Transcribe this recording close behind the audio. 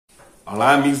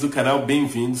Olá, amigos do canal,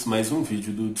 bem-vindos a mais um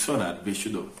vídeo do Dicionário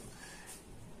Investidor.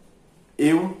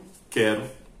 Eu quero,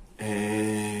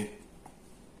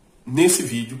 nesse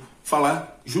vídeo,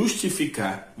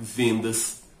 justificar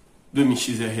vendas do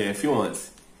mxrf11.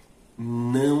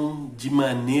 Não, de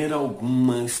maneira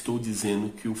alguma, estou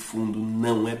dizendo que o fundo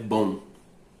não é bom.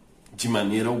 De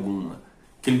maneira alguma.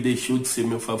 Que ele deixou de ser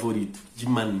meu favorito. De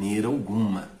maneira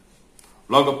alguma.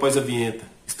 Logo após a vinheta,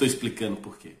 estou explicando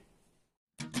por quê.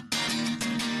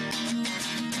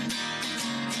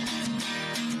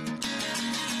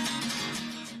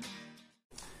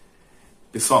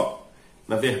 Pessoal,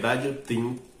 na verdade eu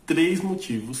tenho 3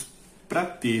 motivos para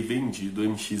ter vendido o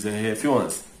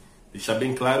mxrf11. Deixar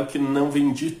bem claro que não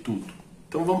vendi tudo.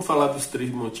 Então vamos falar dos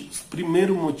 3 motivos.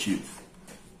 Primeiro motivo,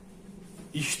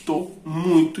 estou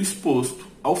muito exposto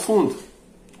ao fundo.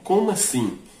 Como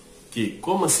assim?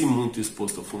 Como assim muito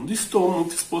exposto ao fundo? Estou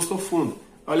muito exposto ao fundo.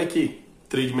 Olha aqui,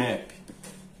 Trade Map.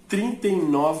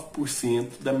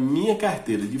 39% da minha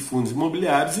carteira de fundos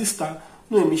imobiliários está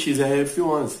no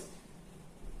mxrf11.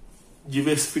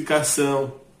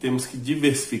 Diversificação, temos que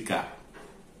diversificar.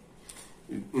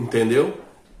 Entendeu?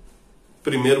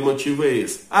 Primeiro motivo é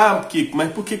esse. Ah, Kiko,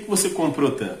 mas por que você comprou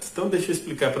tanto? Então deixa eu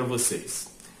explicar para vocês.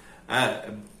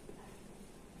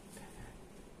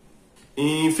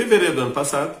 Em fevereiro do ano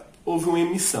passado, houve uma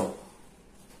emissão.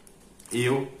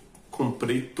 Eu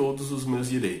comprei todos os meus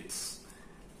direitos.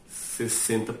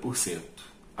 60%.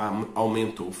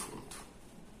 Aumentou o fundo.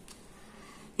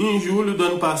 Em julho do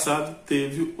ano passado,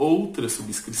 teve outra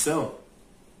subscrição.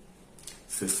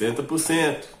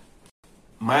 60%.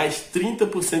 Mais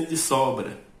 30% de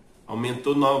sobra.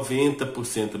 Aumentou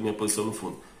 90% a minha posição no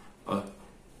fundo.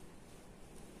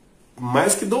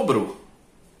 Mais que dobrou.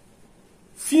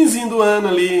 Finzinho do ano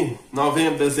ali,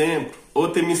 novembro, dezembro,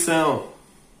 outra emissão.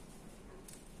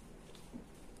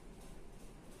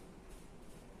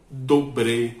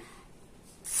 Dobrei.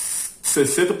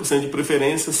 60% de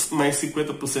preferências, mais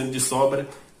 50% de sobra.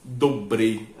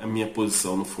 Dobrei a minha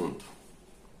posição no fundo.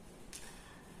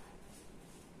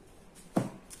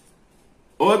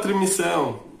 Outra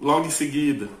emissão, logo em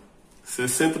seguida,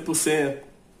 60%.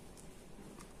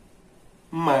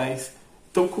 Mais.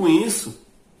 Então, com isso,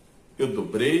 eu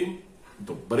dobrei.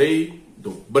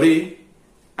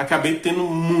 Acabei tendo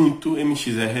muito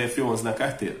mxrf11 na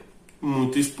carteira.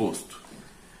 Muito exposto.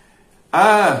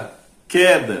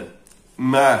 Queda.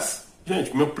 Mas,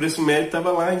 gente, meu preço médio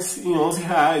estava lá em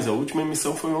R$11. A última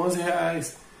emissão foi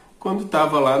R$11. Quando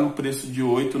estava lá no preço de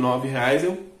R$8, R$9,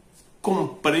 eu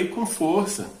comprei com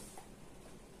força.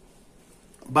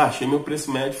 Baixei meu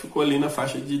preço médio, ficou ali na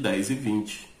faixa de 10 e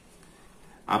 20.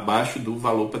 Abaixo do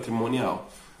valor patrimonial.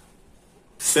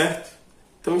 Certo?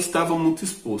 Então estava muito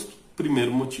exposto.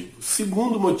 Primeiro motivo.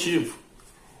 Segundo motivo,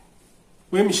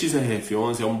 o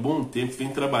mxrf11 há um bom tempo vem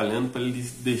trabalhando para ele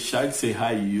deixar de ser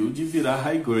high yield e virar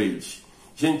high grade.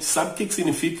 Gente, sabe o que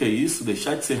significa isso?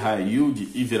 Deixar de ser high yield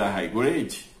e virar high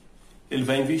grade? Ele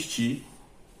vai investir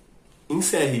em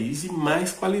CRIs de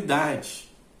mais qualidade.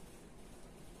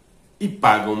 E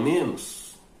pagam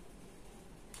menos.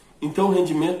 Então o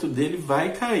rendimento dele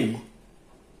vai cair.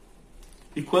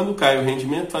 E quando cai o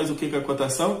rendimento, faz o que com a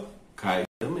cotação? Cai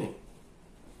também.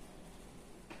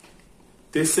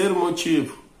 Terceiro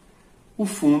motivo, o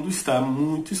fundo está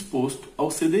muito exposto ao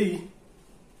CDI.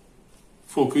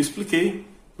 Foi o que eu expliquei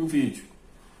no vídeo.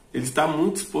 Ele está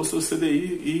muito exposto ao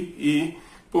CDI e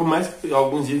por mais que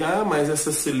alguns digam, mas essa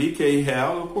Selic é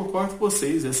irreal, eu concordo com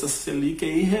vocês, essa Selic é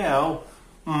irreal.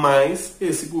 Mas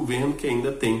esse governo que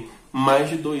ainda tem mais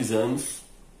de 2 anos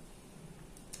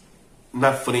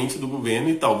na frente do governo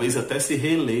e talvez até se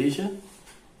reeleja,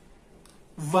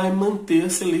 vai manter a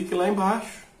Selic lá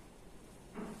embaixo.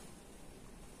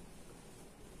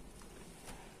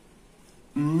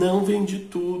 Não vendi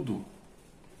tudo.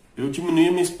 Eu diminui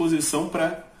a minha exposição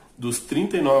dos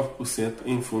 39%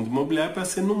 em fundo imobiliário para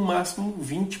ser no máximo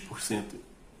 20%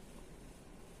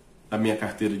 da minha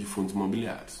carteira de fundos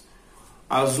imobiliários.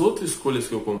 As outras escolhas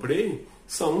que eu comprei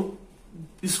são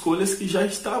escolhas que já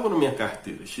estavam na minha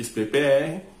carteira,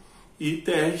 XPPR e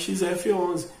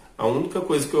TRXF11. A única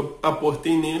coisa que eu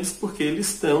aportei neles porque eles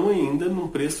estão ainda num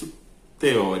preço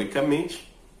teoricamente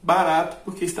barato,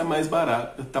 porque está mais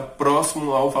barato, está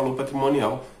próximo ao valor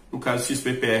patrimonial. No caso, o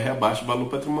XPPR é abaixo do valor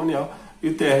patrimonial e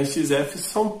o TRXF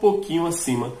só um pouquinho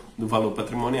acima do valor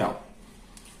patrimonial.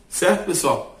 Certo,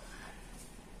 pessoal?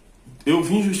 Eu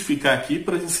vim justificar aqui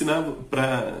para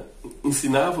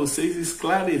ensinar a vocês,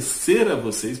 esclarecer a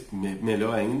vocês,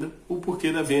 melhor ainda, o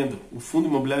porquê da venda. O fundo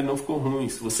imobiliário não ficou ruim.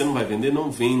 Se você não vai vender, não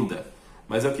venda.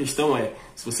 Mas a questão é,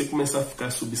 se você começar a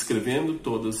ficar subscrevendo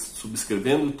todas,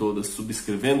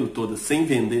 sem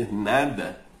vender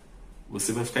nada,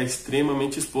 você vai ficar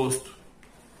extremamente exposto.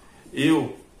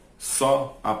 Eu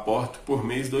só aporto por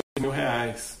mês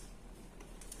R$2.000.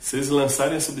 Se eles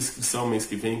lançarem a subscrição mês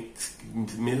que vem,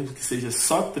 mesmo que seja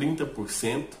só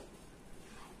 30%,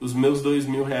 os meus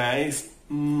R$2.000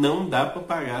 não dá para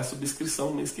pagar a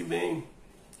subscrição mês que vem,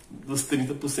 dos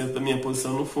 30% da minha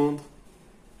posição no fundo.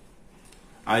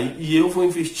 E eu vou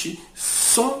investir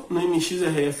só no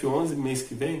mxrf11 mês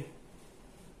que vem.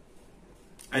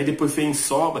 Aí depois vem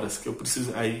sobras, que eu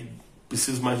preciso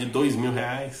mais de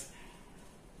R$2.000.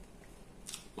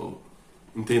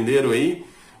 Entenderam aí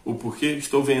o porquê?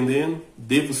 Estou vendendo,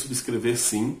 devo subscrever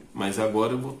sim, mas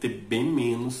agora eu vou ter bem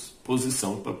menos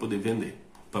posição para poder vender,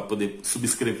 para poder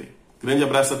subscrever. Grande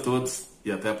abraço a todos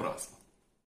e até a próxima.